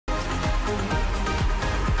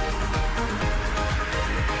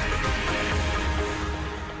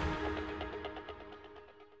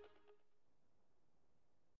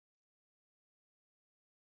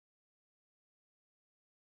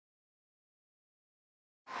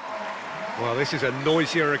Well, this is a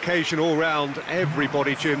noisier occasion all round.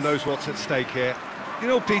 Everybody, Jim, knows what's at stake here. You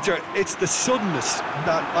know, Peter, it's the suddenness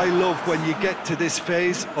that I love when you get to this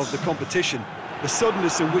phase of the competition. The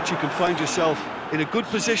suddenness in which you can find yourself in a good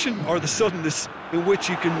position, or the suddenness in which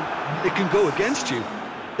it can go against you.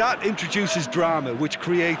 That introduces drama, which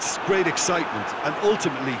creates great excitement, and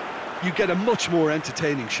ultimately you get a much more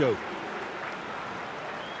entertaining show.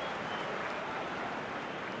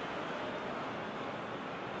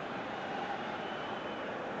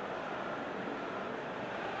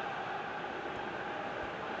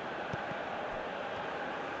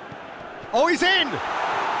 Oh, he's in! A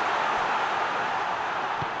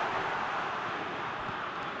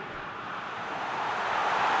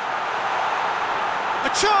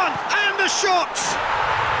chance, and the shot!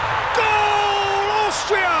 Goal,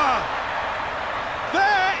 Austria!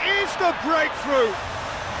 There is the breakthrough!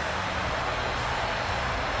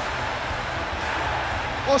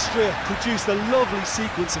 Austria produced a lovely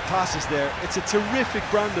sequence of passes there. It's a terrific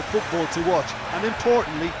brand of football to watch, and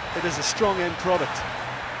importantly, it is a strong end product.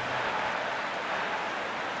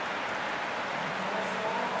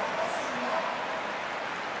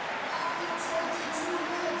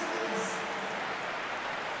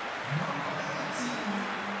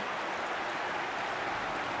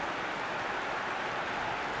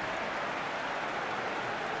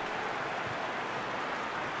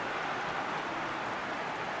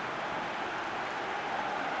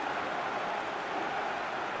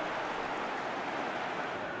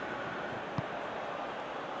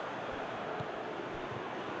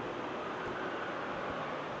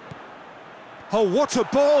 Oh, what a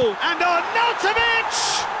ball! And Arnautovic!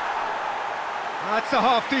 That's a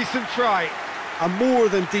half-decent try. A more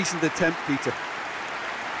than decent attempt, Peter.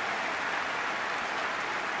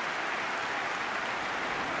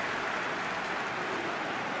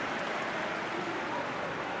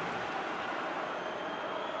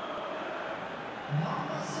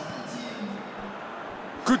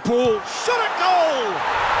 Good ball. Shot at goal!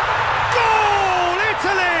 Goal,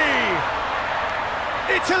 Italy!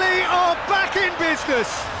 Italy are back in business.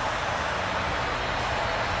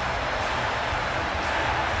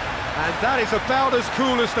 And that is about as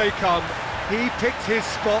cool as they come. He picked his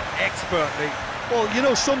spot expertly. Well, you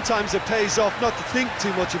know, sometimes it pays off not to think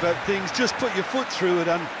too much about things, just put your foot through it,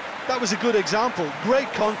 and that was a good example.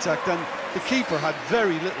 Great contact, and the keeper had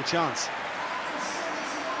very little chance.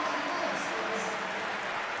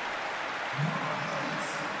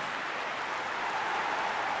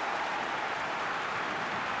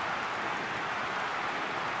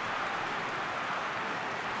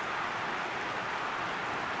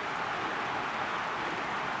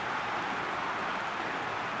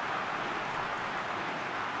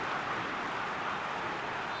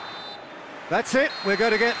 That's it, we're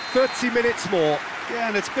going to get 30 minutes more. Yeah,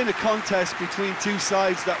 and it's been a contest between two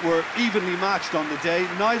sides that were evenly matched on the day.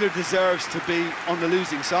 Neither deserves to be on the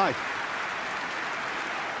losing side.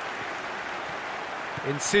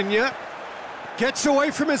 Insigne gets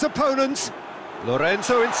away from his opponents.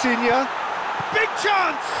 Lorenzo Insigne, big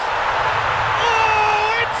chance!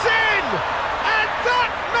 Oh, it's in! And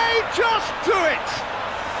that may just do it!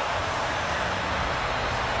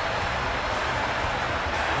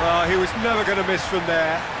 Oh, he was never going to miss from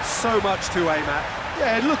there. So much to aim at.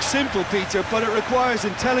 Yeah, it looks simple, Peter, but it requires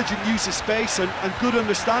intelligent use of space and good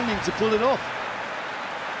understanding to pull it off.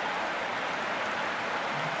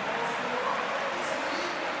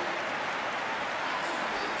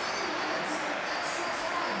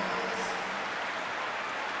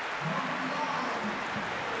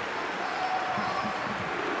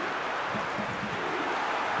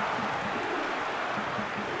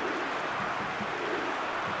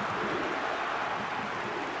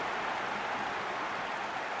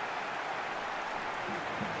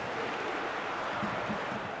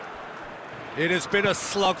 It has been a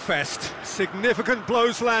slugfest. Significant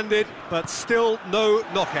blows landed, but still no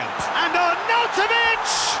knockouts. And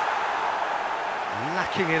Arnautovic!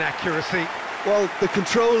 Lacking in accuracy. Well, the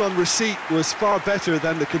control on receipt was far better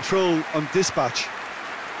than the control on dispatch.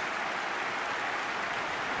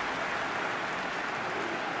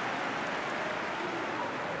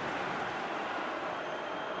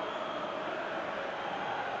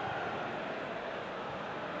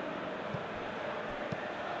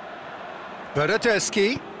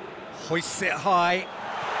 Bernardeschi hoists it high.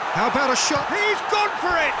 How about a shot? He's gone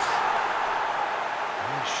for it!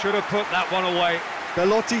 He should have put that one away.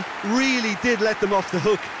 Bellotti really did let them off the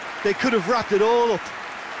hook. They could have wrapped it all up.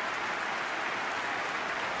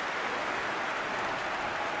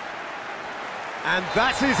 And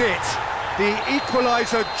that is it. The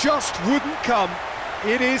equaliser just wouldn't come.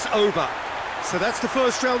 It is over. So that's the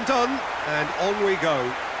first round done. And on we go.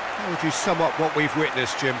 How would you sum up what we've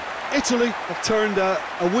witnessed, Jim? Italy have turned a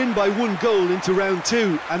win by 1 goal into round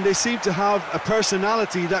 2, and they seem to have a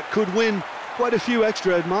personality that could win quite a few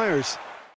extra admirers.